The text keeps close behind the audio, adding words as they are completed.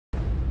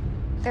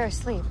They're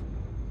asleep.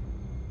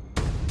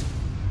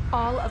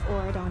 All of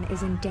Auradon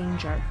is in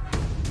danger.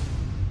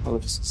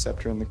 Maleficent's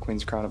scepter and the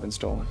Queen's crown have been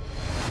stolen.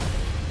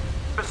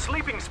 The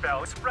sleeping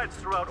spell spreads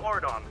throughout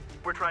Auradon.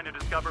 We're trying to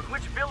discover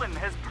which villain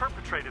has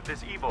perpetrated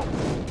this evil.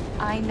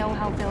 I know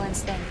how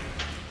villains think.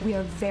 We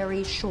are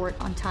very short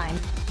on time.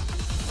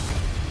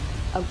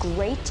 A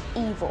great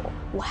evil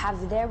will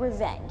have their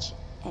revenge,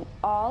 and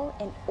all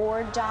in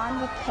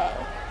Auradon will pay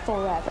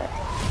forever.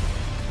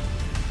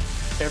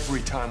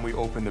 Every time we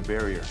open the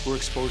barrier, we're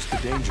exposed to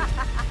danger.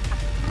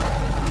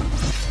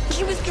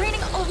 He was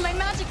draining all of my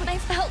magic when I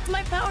felt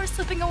my power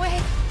slipping away.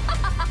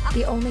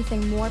 The only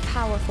thing more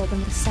powerful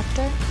than the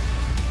scepter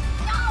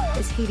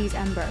is Hades'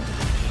 Ember.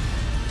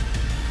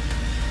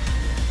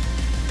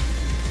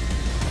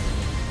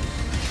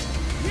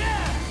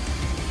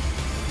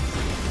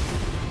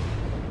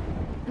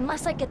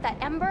 Unless I get that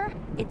ember,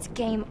 it's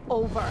game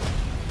over.